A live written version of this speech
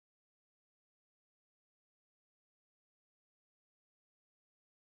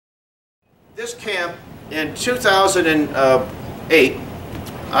This camp in 2008,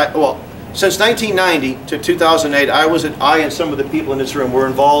 since 1990 to 2008, I and some of the people in this room were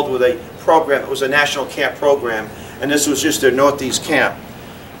involved with a program. It was a national camp program, and this was just a Northeast camp.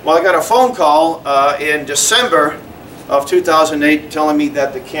 Well, I got a phone call in December of 2008 telling me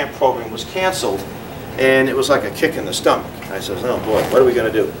that the camp program was canceled, and it was like a kick in the stomach. I said, oh boy, what are we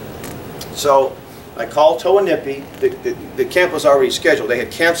going to do? So I called Towanipi. The camp was already scheduled. They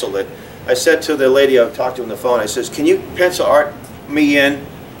had canceled it. I said to the lady I talked to on the phone, I says, can you pencil me in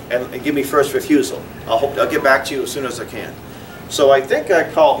and give me first refusal? I'll get back to you as soon as I can. So I think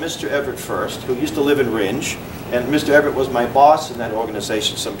I called Mr. Everett first, who used to live in Ringe, and Mr. Everett was my boss in that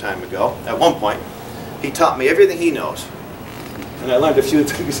organization some time ago. At one point, he taught me everything he knows, and I learned a few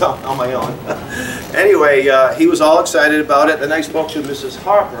things on my own. Anyway, he was all excited about it. Then I spoke to Mrs.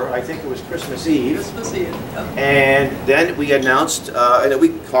 Harper. I think it was Christmas Eve. Christmas Eve. And then we announced, and then we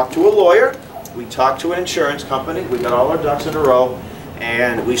talked to a lawyer. We talked to an insurance company. We got all our ducks in a row,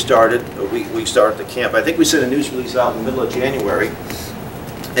 and we started the camp. I think we sent a news release out in the middle of January,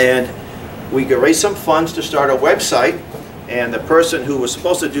 and we raised some funds to start a website. And the person who was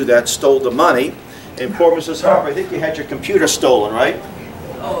supposed to do that stole the money. And poor Mrs. Harper, I think you had your computer stolen, right?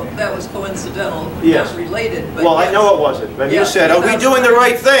 Oh, that was coincidental. Yes. Not related. But well, yes. I know it wasn't. But Yeah, you said, are we doing the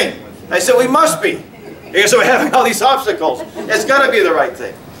right thing? I said, we must be. Because we're having all these obstacles. It's got to be the right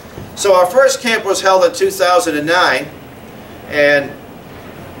thing. So our first camp was held in 2009. And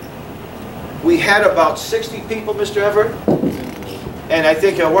we had about 60 people, Mr. Everett. And I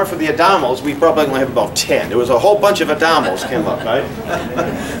think if it weren't for the Adamos, we probably only have about 10. There was a whole bunch of Adamos came up, right?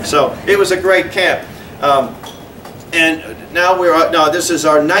 So it was a great camp. And now this is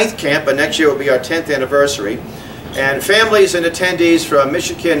our 9th camp, and next year will be our 10th anniversary. And families and attendees from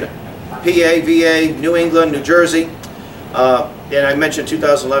Michigan, PA, VA, New England, New Jersey. And I mentioned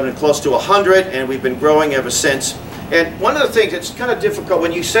 2011, close to 100, and we've been growing ever since. And one of the things that's kind of difficult,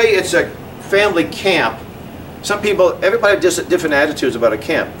 when you say it's a family camp, some people, everybody has different attitudes about a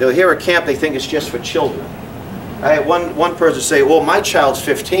camp. They'll hear a camp, they think it's just for children. I had one person say, well, my child's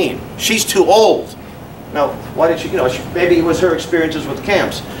 15. She's too old. Now, why did she, maybe it was her experiences with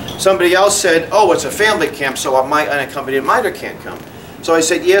camps. Somebody else said, oh, it's a family camp, so my unaccompanied minor can't come. So I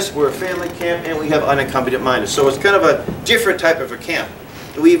said, yes, we're a family camp, and we have unaccompanied minors. So it's kind of a different type of a camp.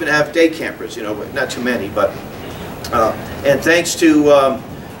 We even have day campers, but not too many. But and thanks to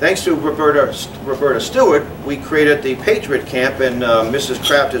Roberta Stewart, we created the Patriot Camp, and Mrs.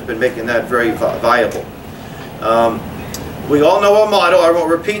 Kraft has been making that very viable. We all know our motto, I won't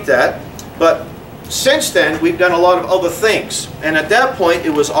repeat that, but since then we've done a lot of other things, and at that point it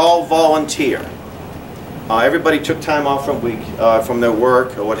was all volunteer. Everybody took time off from their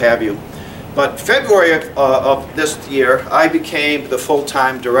work or what have you. But February of this year, I became the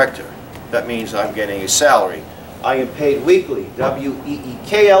full-time director. That means I'm getting a salary. I am paid weekly,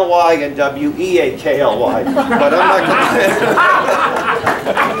 W-E-E-K-L-Y and W-E-A-K-L-Y. But I'm not going to...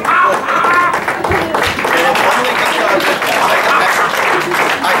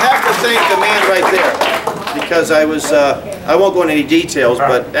 I have to thank the man right there, because I won't go into any details,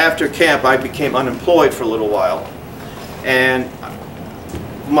 but after camp I became unemployed for a little while. And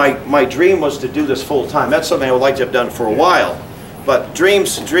my dream was to do this full time. That's something I would like to have done for a while. But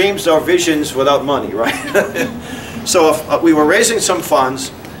dreams are visions without money, right? So we were raising some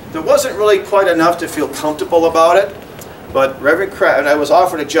funds. There wasn't really quite enough to feel comfortable about it. But Reverend Kraft, and I was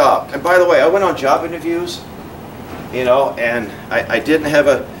offered a job. And by the way, I went on job interviews, and I didn't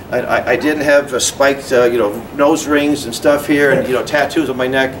have spiked, nose rings and stuff here, and tattoos on my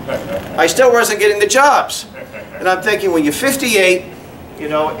neck. I still wasn't getting the jobs. And I'm thinking, when you're 58,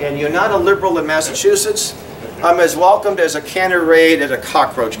 and you're not a liberal in Massachusetts, I'm as welcomed as a canner raid at a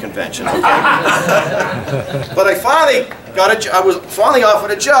cockroach convention, okay? But I finally I was finally offered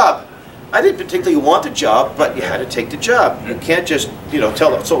a job. I didn't particularly want the job, but you had to take the job. You can't just,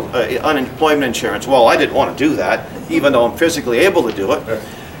 tell them, unemployment insurance. Well, I didn't want to do that, even though I'm physically able to do it.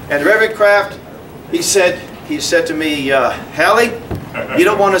 And Reverend Kraft, he said to me, Hallie, you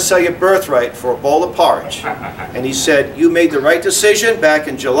don't want to sell your birthright for a bowl of porridge. And he said, you made the right decision back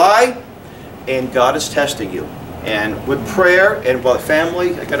in July, and God is testing you. And with prayer and with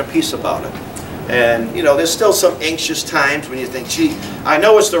family, I got a peace about it. And there's still some anxious times when you think, gee, I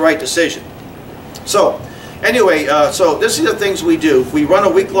know it's the right decision. So anyway, so this is the things we do. We run a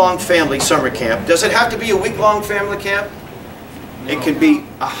week-long family summer camp. Does it have to be a week-long family camp? It can be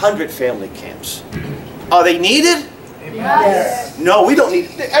 100 family camps. Are they needed? Yes. No, we don't need.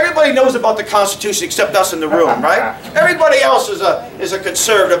 Everybody knows about the Constitution except us in the room, right? Everybody else is a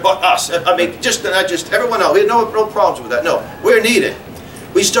conservative, but us. I mean, not just everyone else. We have no problems with that. No, we're needed.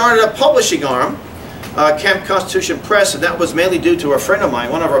 We started a publishing arm, Camp Constitution Press, and that was mainly due to a friend of mine,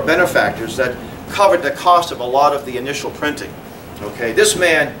 one of our benefactors, that covered the cost of a lot of the initial printing. Okay, this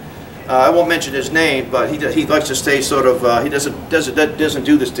man, I won't mention his name, but he likes to stay sort of, he doesn't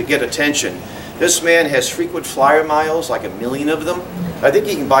do this to get attention. This man has frequent flyer miles, like 1 million of them. I think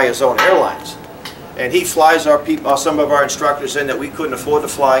he can buy his own airlines. And he flies our people, some of our instructors in that we couldn't afford to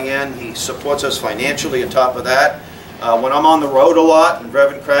fly in. He supports us financially on top of that. When I'm on the road a lot, and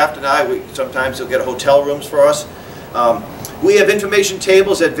Reverend Kraft and I, sometimes he'll get hotel rooms for us. We have information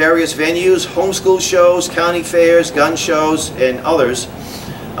tables at various venues, homeschool shows, county fairs, gun shows, and others.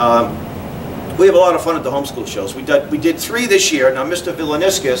 We have a lot of fun at the homeschool shows. We did 3 this year. Now, Mr.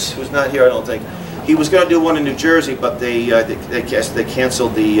 Villaniscus, who's not here, I don't think, he was going to do one in New Jersey, but they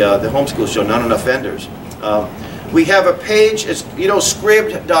canceled the homeschool show. Not enough vendors. We have a page. It's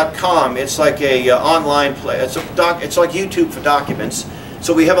scribd.com. It's like a online play. It's like YouTube for documents.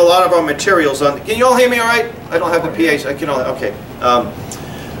 So we have a lot of our materials on. Can you all hear me all right? I don't have the PAs. I can all. Okay.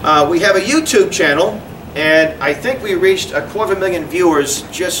 We have a YouTube channel, and I think we reached 250,000 viewers,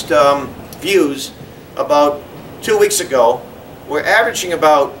 views, about 2 weeks ago. We're averaging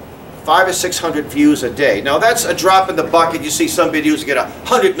about 500 or 600 views a day. Now that's a drop in the bucket. You see some videos get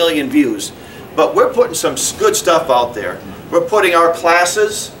 100 million views, but we're putting some good stuff out there. We're putting our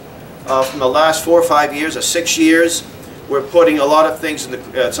classes from the last 4 or 5 years, or 6 years. We're putting a lot of things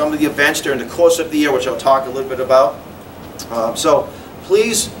in some of the events during the course of the year, which I'll talk a little bit about. So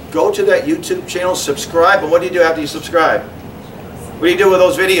please go to that YouTube channel, subscribe, and what do you do after you subscribe? What do you do with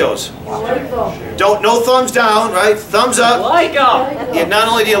those videos? Like them. No thumbs down, right? Thumbs up. Like them. Yeah, not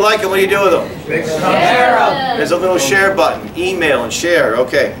only do you like them, what do you do with them? Share them. There's a little share button. Email and share.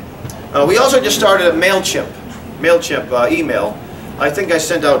 Okay. We also just started a MailChimp email. I think I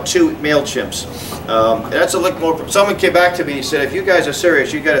sent out 2 MailChimps. That's a little more. Someone came back to me and he said, "If you guys are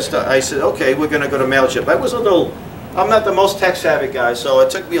serious, you got to start." I said, "Okay, we're going to go to MailChimp." I'm not the most tech savvy guy, so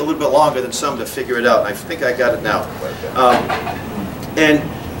it took me a little bit longer than some to figure it out. I think I got it now.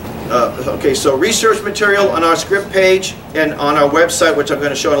 Okay, so research material on our script page and on our website, which I'm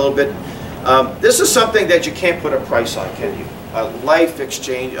going to show in a little bit. This is something that you can't put a price on, can you?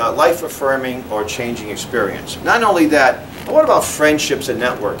 Life-affirming or changing experience. Not only that, but what about friendships and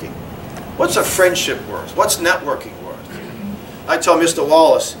networking? What's a friendship worth? What's networking worth? I tell Mr.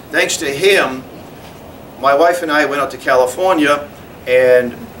 Wallace, thanks to him, my wife and I went out to California,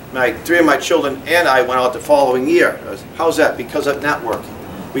 and 3 of my children and I went out the following year. How's that? Because of networking.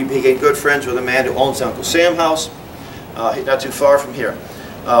 We became good friends with a man who owns the Uncle Sam house, not too far from here.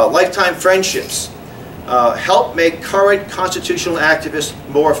 Lifetime friendships help make current constitutional activists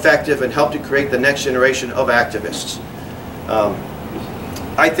more effective and help to create the next generation of activists.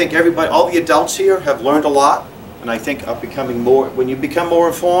 I think all the adults here have learned a lot, and I think are becoming more. When you become more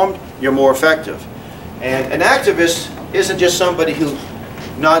informed, you're more effective. And an activist isn't just somebody who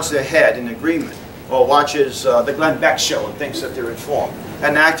nods their head in agreement or watches the Glenn Beck show and thinks that they're informed.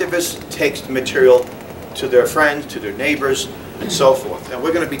 An activist takes the material to their friends, to their neighbors, and so forth. And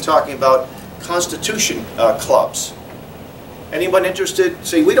we're going to be talking about Constitution clubs. Anyone interested?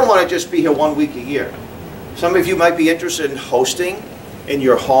 See, we don't want to just be here 1 week a year. Some of you might be interested in hosting in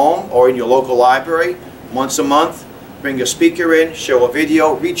your home or in your local library once a month. Bring a speaker in, show a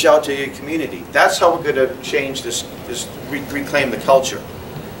video, reach out to your community. That's how we're going to change this, reclaim the culture.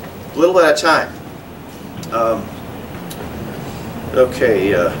 A little at a time.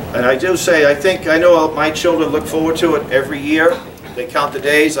 Okay, and I do say, I know my children look forward to it every year. They count the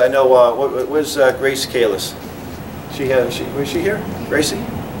days. I know, where's Grace Kalis? Was she here? Gracie?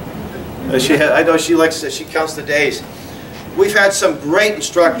 I know she counts the days. We've had some great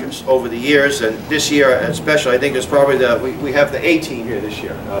instructors over the years, and this year especially, I think there's probably we have the A team here this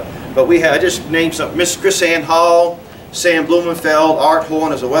year. But I just named some: Miss Chris Ann Hall, Sam Blumenfeld, Art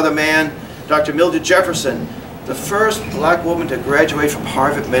Horn as a weatherman, Dr. Mildred Jefferson, the first black woman to graduate from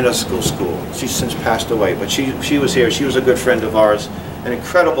Harvard Medical School. She's since passed away, but she was here. She was a good friend of ours, an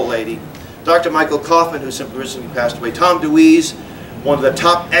incredible lady. Dr. Michael Kaufman, who simply recently passed away. Tom DeWeese, one of the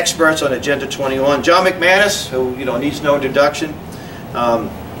top experts on Agenda 21. John McManus, who needs no introduction.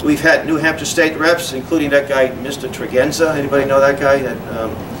 We've had New Hampshire state reps, including that guy, Mr. Tregenza. Anybody know that guy?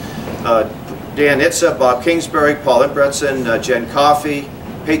 Dan Itza, Bob Kingsbury, Paul Imbretson, Jen Coffey,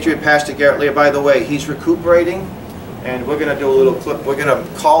 Patriot Pastor Garrett Lear. By the way, he's recuperating, and we're going to do a little clip. We're going to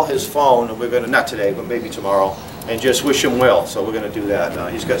call his phone, and we're going to, not today, but maybe tomorrow, and just wish him well. So we're going to do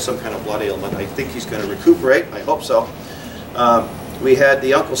that. He's got some kind of blood ailment. I think he's going to recuperate. I hope so. We had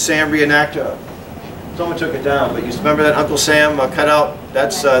the Uncle Sam reenactor. Someone took it down, but you remember that Uncle Sam cutout?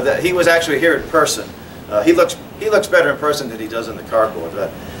 That's he was actually here in person. He looks better in person than he does in the cardboard.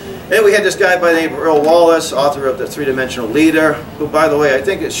 Then we had this guy by the name of Earl Wallace, author of The Three-Dimensional Leader, who, by the way, I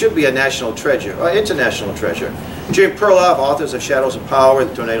think it should be a national treasure, international treasure. Jim Perloff, authors of Shadows of Power,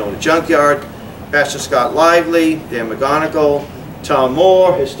 The Tornado in the Junkyard, Pastor Scott Lively, Dan McGonigal, Tom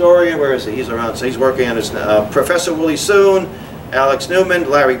Moore, historian, where is he? He's around, so he's working on his, Professor Willie Soon, Alex Newman,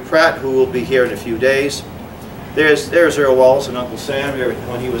 Larry Pratt, who will be here in a few days. There's Earl Wallace and Uncle Sam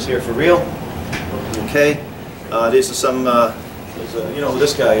when he was here for real. Okay, these are some, you know who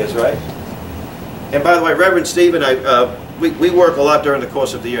this guy is, right? And by the way, Reverend Stephen, we work a lot during the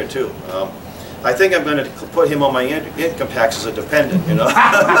course of the year too. I think I'm going to put him on my income tax as a dependent, you know.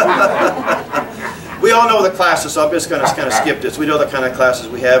 We all know the classes, so I'm just going to kind of skip this. We know the kind of classes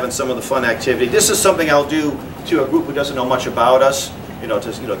we have and some of the fun activity. This is something I'll do to a group who doesn't know much about us, you know,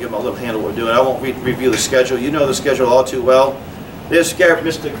 just give them a little handle what we're doing. I won't review the schedule. You know the schedule all too well. There's Garrett,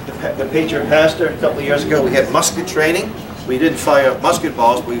 the Patriot Pastor. A couple of years ago, we had musket training. We didn't fire musket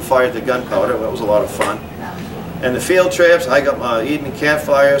balls, but we fired the gunpowder. That was a lot of fun. And the field trips, I got my evening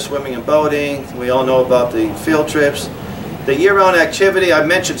campfire, swimming and boating. We all know about the field trips. The year-round activity, I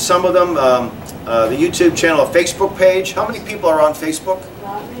mentioned some of them. The YouTube channel, a Facebook page. How many people are on Facebook?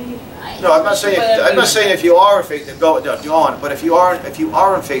 No, I'm not saying if you are on Facebook, go on. But if you are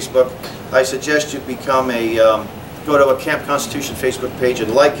on Facebook, I suggest you become go to a Camp Constitution Facebook page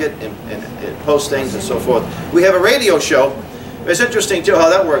and like it and post things and so forth. We have a radio show. It's interesting too how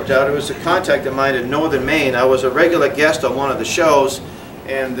that worked out. It was a contact of mine in northern Maine. I was a regular guest on one of the shows,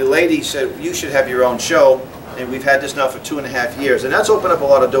 and the lady said, you should have your own show. And we've had this now for 2.5 years, and that's opened up a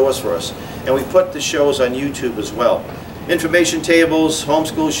lot of doors for us. And we put the shows on YouTube as well. Information tables,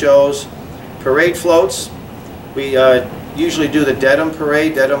 homeschool shows, parade floats. We usually do the Dedham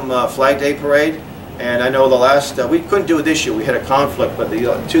parade, Dedham Flag Day parade. And I know the last, we couldn't do it this year, we had a conflict, but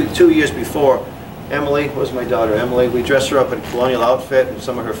the two years before, Emily, was my daughter Emily, we dressed her up in a colonial outfit and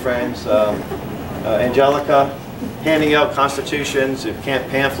some of her friends, Angelica, handing out constitutions and camp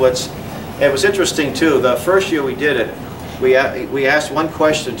pamphlets. And it was interesting too, the first year we did it, we asked one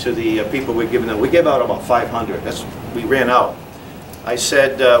question to the people we'd given them. We gave out about 500, we ran out. I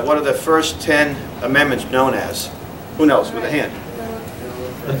said, what are the first 10 amendments known as? Who knows, with a hand?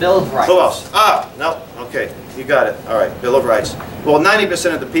 The Bill of Rights. Who else? Ah, no, okay, you got it. All right, Bill of Rights. Well,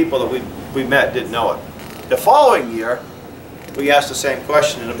 90% of the people that we met didn't know it. The following year, we asked the same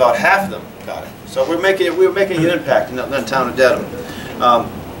question, and about half of them got it. So we're making an impact in the town of Dedham.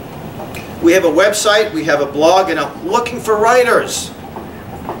 We have a website, we have a blog, and I'm looking for writers.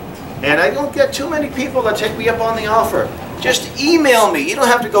 And I don't get too many people that take me up on the offer. Just email me. You don't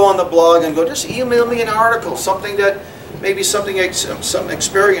have to go on the blog and go, just email me an article, something that, maybe some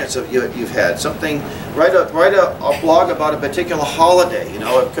experience that you've had, something, write a blog about a particular holiday, you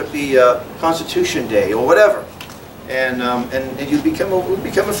know, it could be Constitution Day or whatever. And you become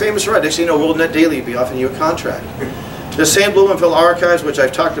a famous writer. Next thing you know, World Net Daily will be offering you a contract. The St. Louisville Archives, which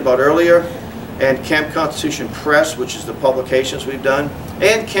I've talked about earlier, and Camp Constitution Press, which is the publications we've done,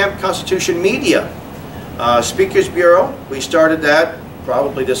 and Camp Constitution Media. Speakers Bureau, we started that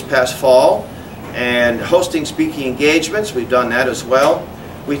probably this past fall, and hosting speaking engagements, we've done that as well.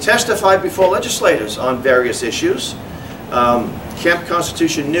 We testify before legislators on various issues. Camp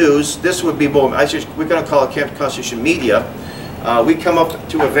Constitution News, this would be more, we're going to call it Camp Constitution Media. We come up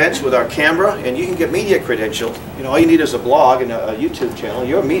to events with our camera, and you can get media credentials. You know, all you need is a blog and a YouTube channel.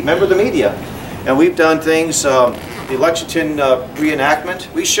 You're a member of the media. And we've done things, the Lexington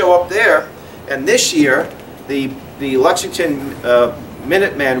reenactment, we show up there, and this year, the Lexington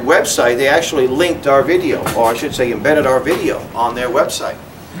Minuteman website, they actually linked our video, or I should say embedded our video on their website.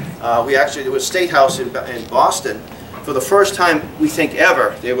 There was State House in Boston. For the first time, we think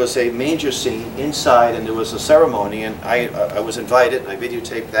ever, there was a manger scene inside, and there was a ceremony, and I was invited, and I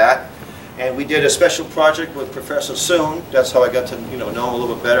videotaped that. And we did a special project with Professor Soon. That's how I got to know him a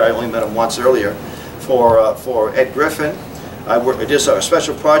little bit better. I only met him once earlier. For Ed Griffin, I did a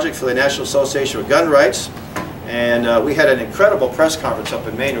special project for the National Association of Gun Rights. And we had an incredible press conference up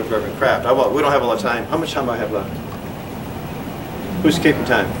in Maine with Reverend Kraft. We don't have a lot of time. How much time do I have left? Who's keeping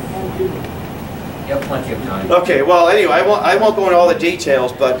time? You have plenty of time. Okay, well, anyway, I won't go into all the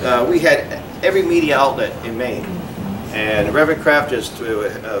details, but we had every media outlet in Maine. And Reverend Kraft just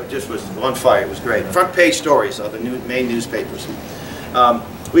was on fire. It was great. Front page stories of the Maine newspapers.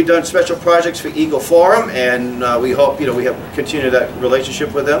 We've done special projects for Eagle Forum, and we hope we have continued that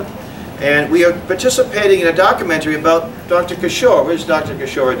relationship with them. And we are participating in a documentary about Dr. Kishore. Where's Dr.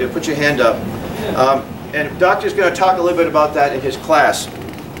 Kishore? Put your hand up. And Doctor's going to talk a little bit about that in his class.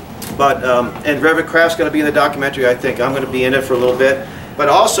 But and Reverend Kraft's going to be in the documentary, I think. I'm going to be in it for a little bit. But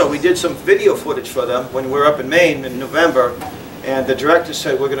also, we did some video footage for them when we were up in Maine in November, and the director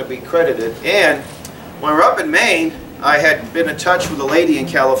said we're going to be credited. And when we were up in Maine, I had been in touch with a lady in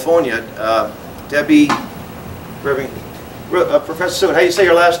California, Debbie, Professor Sue, how do you say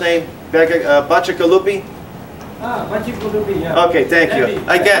your last name? Bachikalupi? Bachikalupi, yeah. Okay, thank you.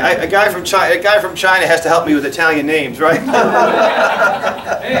 A guy from China has to help me with Italian names, right? Hey,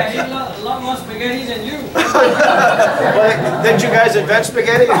 I eat a lot more spaghetti than you. Well, didn't you guys invent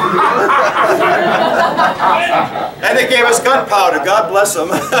spaghetti? And they gave us gunpowder, God bless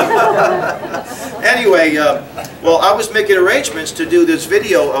them. Anyway, well, I was making arrangements to do this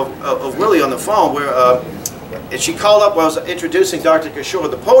video of Willie on the phone where and she called up while I was introducing Dr. Kishore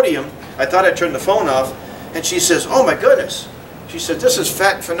at the podium. I thought I'd turn the phone off, and she says, oh my goodness. She said, this is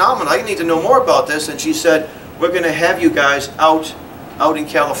phenomenal. I need to know more about this. And she said, we're going to have you guys out in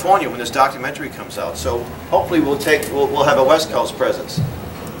California when this documentary comes out. So hopefully we'll have a West Coast presence.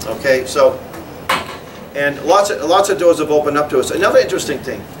 Okay, so, and lots of doors have opened up to us. Another interesting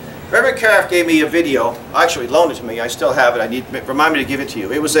thing, Reverend Caraff gave me a video, actually loaned it to me, I still have it, remind me to give it to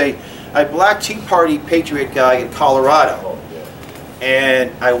you. It was a black Tea Party patriot guy in Colorado.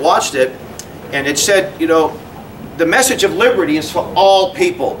 And I watched it, and it said, you know, the message of liberty is for all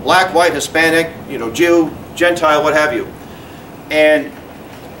people, black, white, Hispanic, you know, Jew, Gentile, what have you. And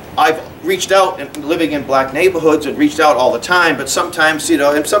I've reached out, and living in black neighborhoods, and reached out all the time, but sometimes, you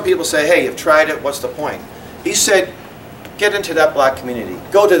know, and some people say, hey, you've tried it, what's the point? He said, get into that black community,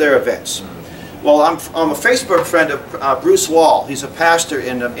 go to their events. Well, I'm a Facebook friend of Bruce Wall. He's a pastor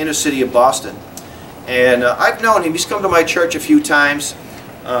in the inner city of Boston. And I've known him, he's come to my church a few times,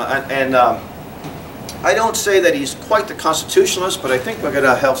 I don't say that he's quite the constitutionalist, but I think we're going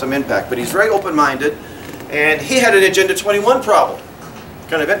to have some impact. But he's very open-minded, and he had an Agenda 21 problem.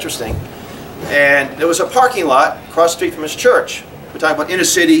 Kind of interesting. And there was a parking lot across the street from his church. We're talking about inner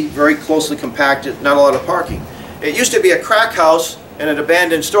city, very closely compacted, not a lot of parking. It used to be a crack house and an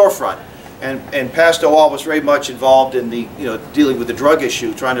abandoned storefront. And Pastor Wall was very much involved in the, you know, dealing with the drug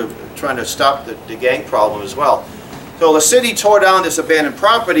issue, trying to stop the gang problem as well. So the city tore down this abandoned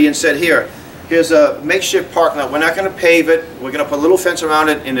property and said, here's a makeshift parking lot. We're not going to pave it. We're going to put a little fence around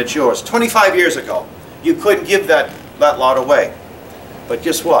it, and it's yours. 25 years ago, you couldn't give that lot away. But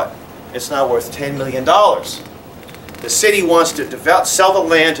guess what? It's now worth $10 million. The city wants to sell the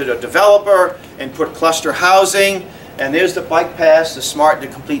land to the developer and put cluster housing, and there's the bike paths, the smart and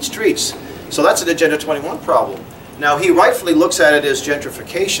the complete streets. So that's an Agenda 21 problem. Now he rightfully looks at it as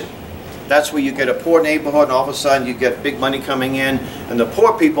gentrification. That's where you get a poor neighborhood, and all of a sudden you get big money coming in, and the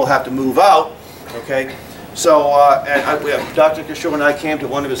poor people have to move out. Okay, so Dr. Kishore and I came to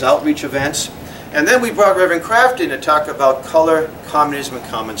one of his outreach events, and then we brought Reverend Craft in to talk about color, communism, and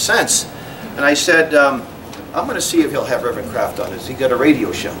common sense. And I said, I'm going to see if he'll have Reverend Craft on this. He got a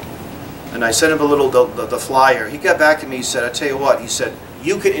radio show. And I sent him the flyer. He got back to me, he said, I tell you what, he said,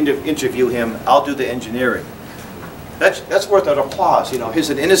 you can interview him, I'll do the engineering. That's worth an applause. You know, he's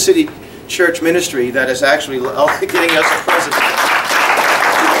an inner city church ministry that is actually getting us a president.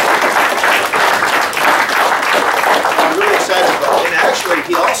 I'm really excited about it. And actually,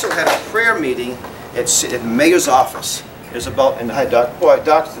 he also had a prayer meeting at the mayor's office. It's about, and hi, Doc. Boy,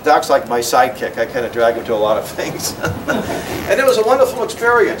 Doc's like my sidekick. I kind of drag him to a lot of things. And it was a wonderful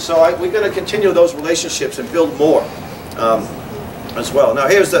experience. So we're going to continue those relationships and build more as well. Now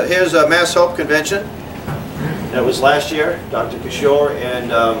here's a Mass Hope Convention. That was last year. Dr. Kishore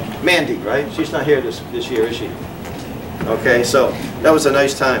and Mandy, right? She's not here this year, is she? Okay, so that was a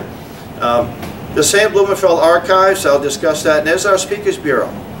nice time. The St. Blumenfeld Archives, I'll discuss that. And there's our Speakers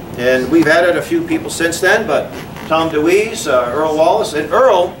Bureau. And we've added a few people since then, but Tom DeWeese, Earl Wallace, and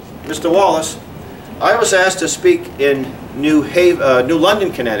Earl, Mr. Wallace, I was asked to speak in New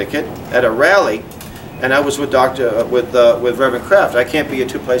London, Connecticut, at a rally, and I was with Reverend Craft. I can't be at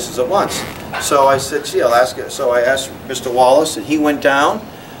two places at once, so I said, "Gee, I'll ask it." So I asked Mr. Wallace, and he went down.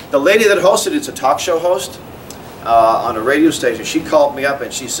 The lady that hosted it's a talk show host on a radio station. She called me up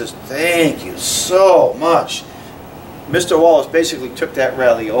and she says, "Thank you so much." Mr. Wallace basically took that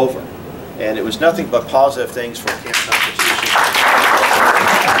rally over, and it was nothing but positive things for Camp Constitution.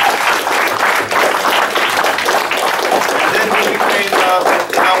 And then we became our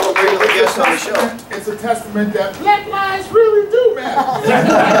regular guest on the show. It's a testament that black lives really do matter.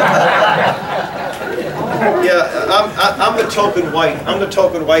 Yeah, I'm the token white. I'm the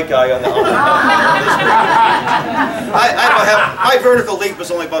token white guy on the. I don't have my vertical leap was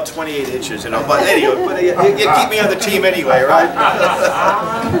only about 28 inches, you know. But anyway, you keep me on the team anyway, right?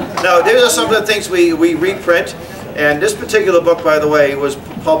 Now, these are some of the things we reprint. And this particular book, by the way, was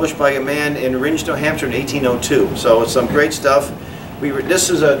published by a man in Ringe, New Hampshire in 1802. So it's some great stuff. This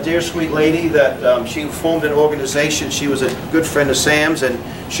is a dear sweet lady that she formed an organization. She was a good friend of Sam's, and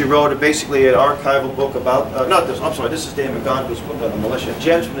she wrote basically an archival book about, not this, I'm sorry, this is Dan McGonigal's book on the militia,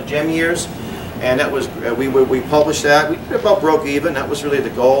 Gems from the Gem Years, and that was, we published that. We about broke even, that was really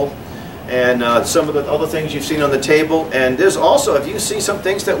the goal. And some of the other things you've seen on the table, and there's also, if you see some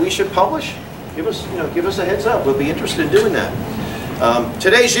things that we should publish, give us a heads up. We'll be interested in doing that.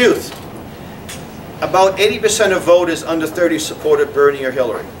 Today's youth. About 80% of voters under 30 supported Bernie or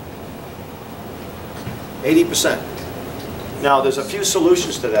Hillary. 80%. Now, there's a few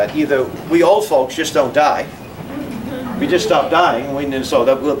solutions to that. Either we old folks just don't die. We just stop dying, and so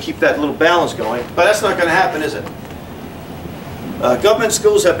that we'll keep that little balance going. But that's not going to happen, is it? Government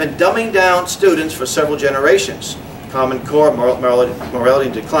schools have been dumbing down students for several generations. Common Core, morality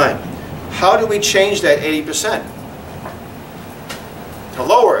in decline. How do we change that 80%? To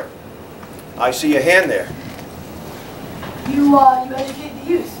lower it. I see a hand there. You educate the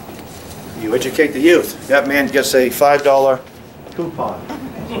youth. You educate the youth. That man gets a $5 coupon.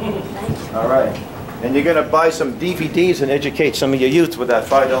 All right. And you're going to buy some DVDs and educate some of your youth with that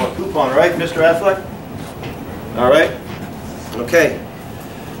 $5 coupon, right, Mr. Affleck? All right. Okay.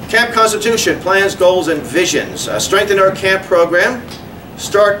 Camp Constitution, plans, goals, and visions. Strengthen our camp program.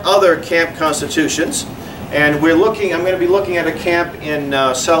 Start other camp constitutions. And we're looking, I'm going to be looking at a camp in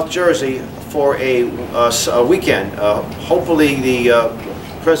South Jersey for a weekend, hopefully the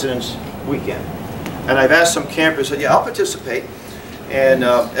President's weekend. And I've asked some campers, said, yeah, I'll participate. And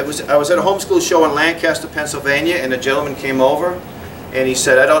I was at a homeschool show in Lancaster, Pennsylvania, and a gentleman came over, and he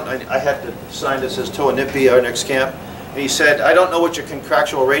said, I had to sign this as Toanipi, our next camp. And he said, I don't know what your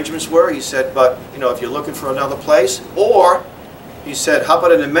contractual arrangements were. He said, but if you're looking for another place, or he said, how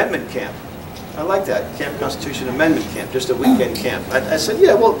about an amendment camp? I like that, Camp Constitution Amendment Camp, just a weekend camp. I said,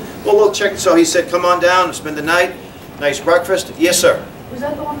 yeah, well, we'll check. So he said, come on down and spend the night. Nice breakfast. Yes, sir. Was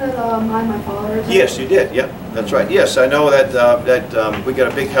that the one that my father attended? Yes, you did. Yep, that's right. Yes, I know that we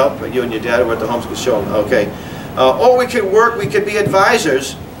got a big help. You and your dad were at the homeschool show. Okay. Or we could be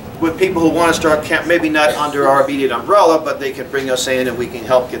advisors with people who want to start camp, maybe not under our immediate umbrella, but they can bring us in and we can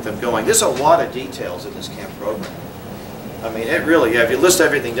help get them going. There's a lot of details in this camp program. I mean, it really, if you list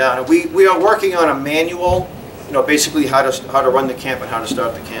everything down, we are working on a manual, basically how to run the camp and how to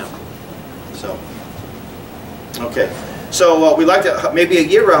start the camp. So, okay. So we'd like to, maybe a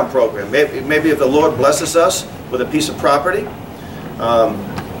year-round program. Maybe if the Lord blesses us with a piece of property,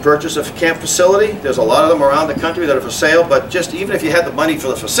 purchase a camp facility. There's a lot of them around the country that are for sale, but just even if you had the money for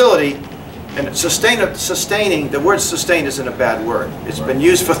the facility, and sustaining, the word sustain isn't a bad word. It's been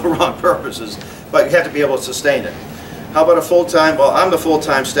used for the wrong purposes, but you have to be able to sustain it. How about a full-time, well, I'm the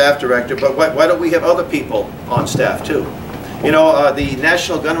full-time staff director, but why don't we have other people on staff too? The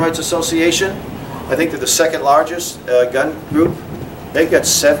National Gun Rights Association, I think they're the second largest gun group. They've got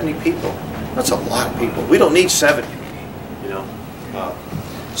 70 people. That's a lot of people. We don't need 70,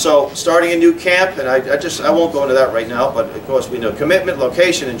 So starting a new camp, and I won't go into that right now, but of course we know commitment,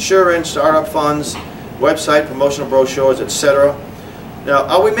 location, insurance, startup funds, website, promotional brochures, etc. Now,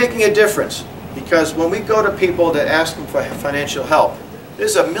 are we making a difference? Because when we go to people that ask them for financial help,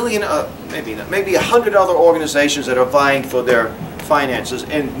 there's a million, maybe 100 other organizations that are vying for their finances,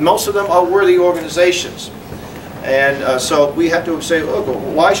 and most of them are worthy organizations. And so we have to say, look,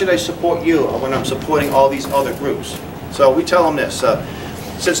 why should I support you when I'm supporting all these other groups? So we tell them this.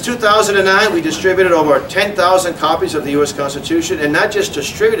 Since 2009, we distributed over 10,000 copies of the U.S. Constitution, and not just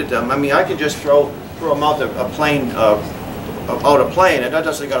distributed them. I mean, I could just throw them out a plane, and that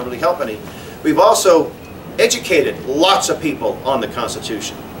doesn't really help any. We've also educated lots of people on the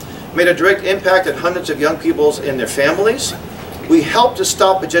Constitution, made a direct impact on hundreds of young people and their families. We helped to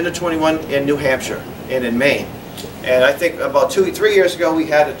stop Agenda 21 in New Hampshire and in Maine. And I think about 2-3 years ago, we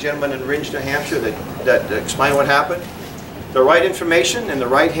had a gentleman in Ringe, New Hampshire that explained what happened. The right information in the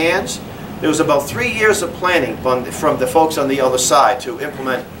right hands. There was about 3 years of planning from the folks on the other side to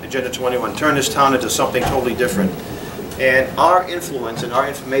implement Agenda 21, turn this town into something totally different. And our influence and our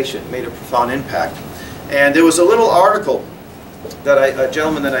information made a profound impact. And there was a little article that a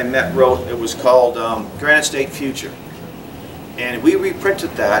gentleman that I met wrote. It was called Granite State Future. And we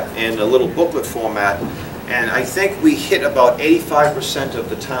reprinted that in a little booklet format. And I think we hit about 85% of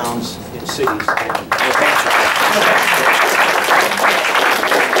the towns and cities in New Hampshire.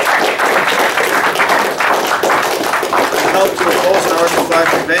 We helped to oppose an Article 5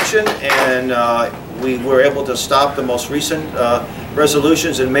 convention, and we were able to stop the most recent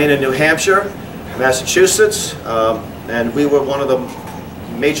resolutions in Maine and New Hampshire, Massachusetts, and we were one of the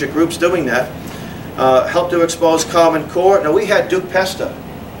major groups doing that. Helped to expose Common Core. Now, we had Duke Pesta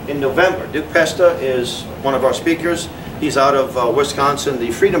in November. Duke Pesta is one of our speakers. He's out of Wisconsin,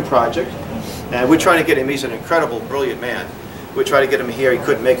 the Freedom Project, and we're trying to get him. He's an incredible, brilliant man. We're trying to get him here. He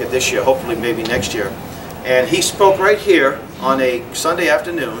couldn't make it this year, hopefully maybe next year. And he spoke right here on a Sunday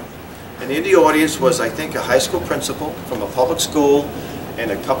afternoon, and in the audience was, I think, a high school principal from a public school and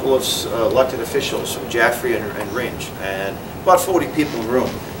a couple of elected officials from Jaffrey and Ringe, and about 40 people in the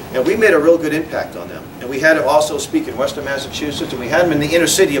room. And we made a real good impact on them. And we had him also speak in Western Massachusetts, and we had him in the inner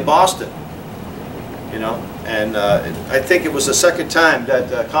city of Boston. You know, and I think it was the second time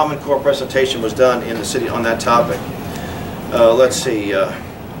that a Common Core presentation was done in the city on that topic. Let's see.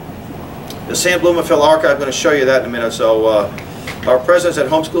 The Sam Blumenfeld Archive, I'm going to show you that in a minute. So our presence at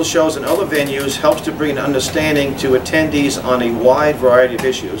homeschool shows and other venues helps to bring an understanding to attendees on a wide variety of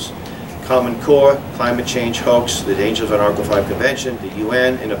issues. Common Core, climate change hoax, the dangers of an Article 5 convention, the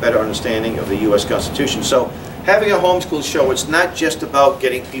UN, and a better understanding of the U.S. Constitution. So having a homeschool show, it's not just about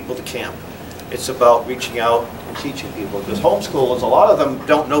getting people to camp. It's about reaching out and teaching people. Because homeschoolers, a lot of them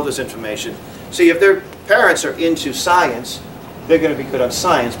don't know this information. See, if their parents are into science, they're going to be good on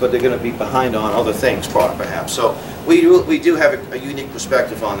science, but they're going to be behind on other things, perhaps. So we do have a unique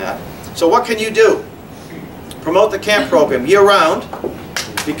perspective on that. So what can you do? Promote the camp program year-round.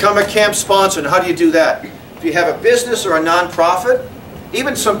 Become a camp sponsor. And how do you do that? If you have a business or a nonprofit,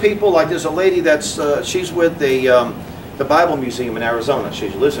 even some people, like there's a lady that's, she's with the Bible Museum in Arizona. She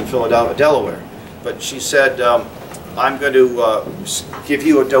lives in Philadelphia, Delaware. But she said, I'm going to give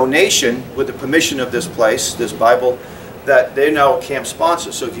you a donation with the permission of this place, this Bible, that they're now a camp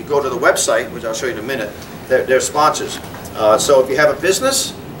sponsor. So if you go to the website, which I'll show you in a minute, they're sponsors. So if you have a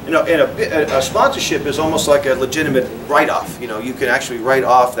business, you know, and a sponsorship is almost like a legitimate write-off. You know, you can actually write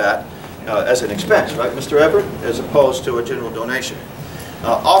off that as an expense, right, Mr. Everett, as opposed to a general donation.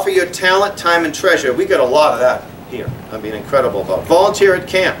 Offer your talent, time, and treasure. We got a lot of that here. I mean, incredible. Volunteer at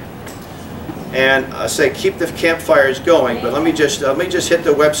camp. And say keep the campfires going. But let me just hit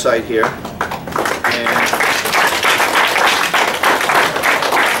the website here. And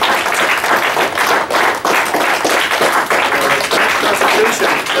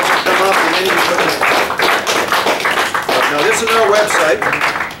doesn't come up in any. Now this is our website,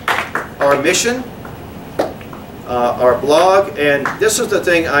 our mission, our blog, and this is the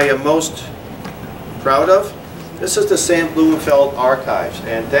thing I am most proud of. This is the Sam Blumenfeld Archives,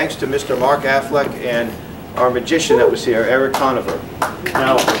 and thanks to Mr. Mark Affleck and our magician that was here, Eric Conover.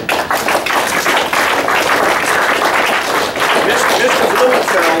 Now, Mr.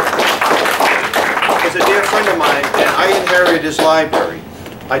 Blumenfeld is a dear friend of mine, and I inherited his library.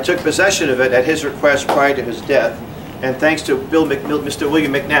 I took possession of it at his request prior to his death, and thanks to Mr.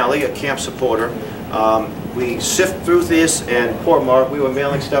 William McNally, a camp supporter, we sift through this, and poor Mark, we were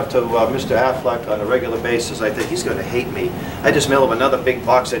mailing stuff to Mr. Affleck on a regular basis. I think he's going to hate me. I just mail him another big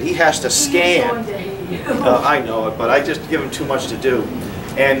box that he has to scan. I know it, but I just give him too much to do.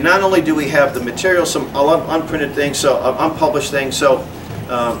 And not only do we have the material, some unprinted things, so unpublished things. So,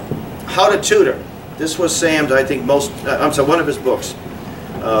 How to Tutor. This was Sam's, I think, one of his books.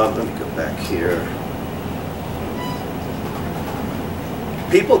 Let me go back here.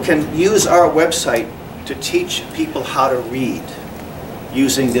 People can use our website to teach people how to read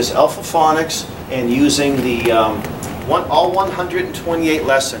using this alphaphonics and using the all 128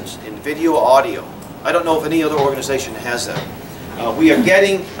 lessons in video audio. I don't know if any other organization has that. We are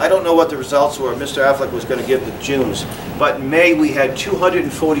getting, I don't know what the results were, Mr. Affleck was going to give the Junes, but in May we had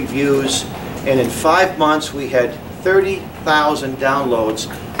 240 views, and in 5 months we had 30,000 downloads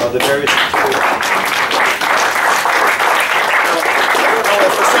of the various materials.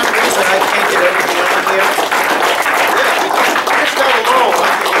 For some reason I can't get everything on here. Just that alone,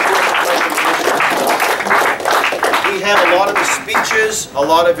 we have a lot of his speeches, a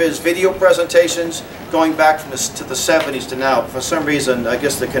lot of his video presentations going back from to the 70s to now. For some reason, I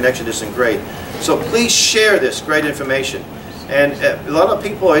guess the connection isn't great. So please share this great information. And a lot of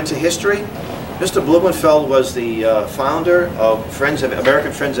people are into history. Mr. Blumenfeld was the founder of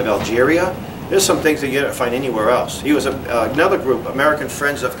American Friends of Algeria. There's some things that you don't find anywhere else. He was another group, American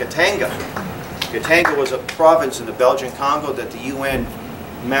Friends of Katanga. Katanga was a province in the Belgian Congo that the UN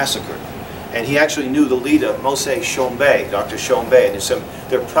massacred. And he actually knew the leader, Mose Chombe, Dr. Chombe, and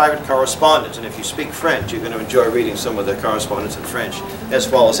they're private correspondence. And if you speak French, you're going to enjoy reading some of the correspondence in French, as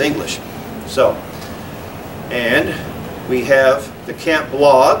well as English. So, and we have the camp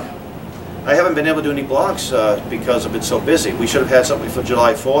blog. I haven't been able to do any blogs because I've been so busy. We should have had something for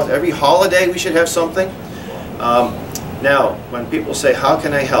July 4th. Every holiday we should have something. Now, when people say, how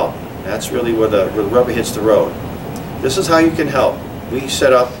can I help? That's really where the rubber hits the road. This is how you can help. We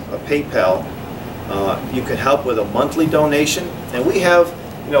set up a PayPal. You can help with a monthly donation. And we have,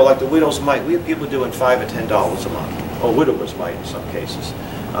 you know, like the Widow's Mite, we have people doing $5 or $10 a month. or widowers might in some cases.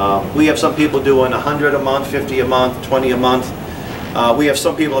 We have some people doing 100 a month, 50 a month, 20 a month. We have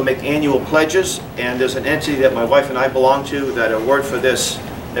some people that make annual pledges, and there's an entity that my wife and I belong to that a word for this,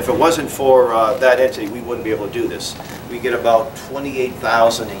 if it wasn't for that entity, we wouldn't be able to do this. We get about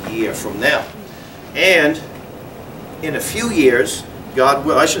 $28,000 a year from them. And in a few years, God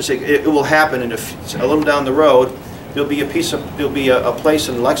will, I should say, it will happen in a little down the road. There'll be a place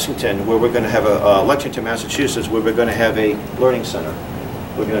in Lexington where we're going to have Lexington, Massachusetts, where we're going to have a learning center.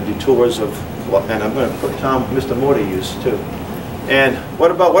 We're going to do tours of, and I'm going to put Mr. Moore to use too. And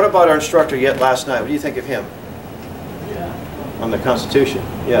what about our instructor yet last night? What do you think of him? Yeah. On the Constitution.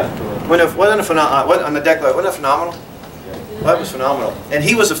 Yeah. Wasn't it phenomenal? On the Declaration, wasn't it phenomenal? Well, that was phenomenal. And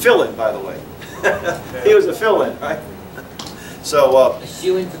he was a fill-in, by the way. He was a fill-in, right? So, a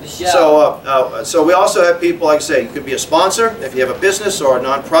shoe-in for the show. So we also have people, like I say, you could be a sponsor. If you have a business or a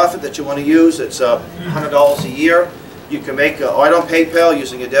nonprofit that you want to use, it's $100 a year. You can make, or I don't PayPal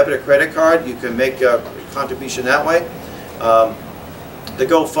using a debit or credit card. You can make a contribution that way. The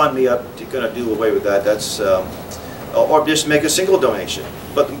GoFundMe, I'm going to do away with that. That's, or just make a single donation.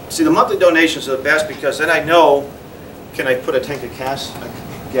 But see, the monthly donations are the best because then I know, can I put a tank of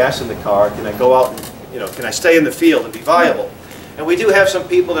gas in the car? Can I go out and, can I stay in the field and be viable? And we do have some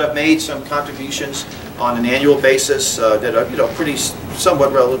people that have made some contributions on an annual basis that are, pretty,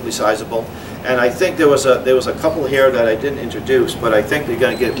 somewhat relatively sizable. And I think there was a couple here that I didn't introduce, but I think they're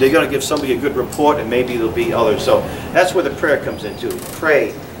going to give somebody a good report, and maybe there'll be others. So that's where the prayer comes into.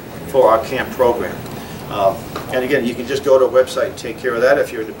 Pray for our camp program. And again, you can just go to our website and take care of that.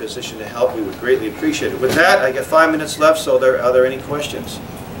 If you're in a position to help, we would greatly appreciate it. With that, I got 5 minutes left. So are there any questions?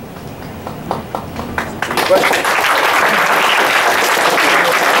 Any questions?